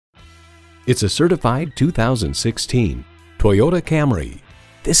It's a certified 2016 Toyota Camry.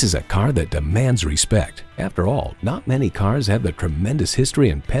 This is a car that demands respect. After all, not many cars have the tremendous history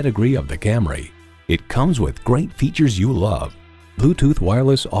and pedigree of the Camry. It comes with great features you love: Bluetooth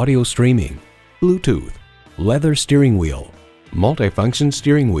wireless audio streaming, Bluetooth, leather steering wheel, multifunction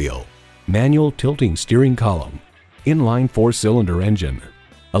steering wheel, manual tilting steering column, inline 4-cylinder engine,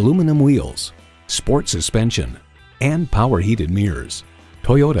 aluminum wheels, sport suspension, and power heated mirrors.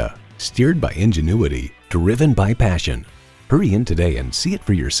 Toyota, steered by ingenuity, driven by passion. Hurry in today and see it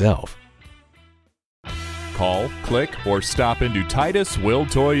for yourself. Call, click, or stop into Titus-Will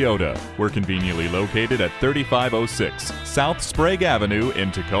Toyota. We're conveniently located at 3506 South Sprague Avenue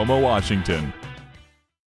in Tacoma, Washington.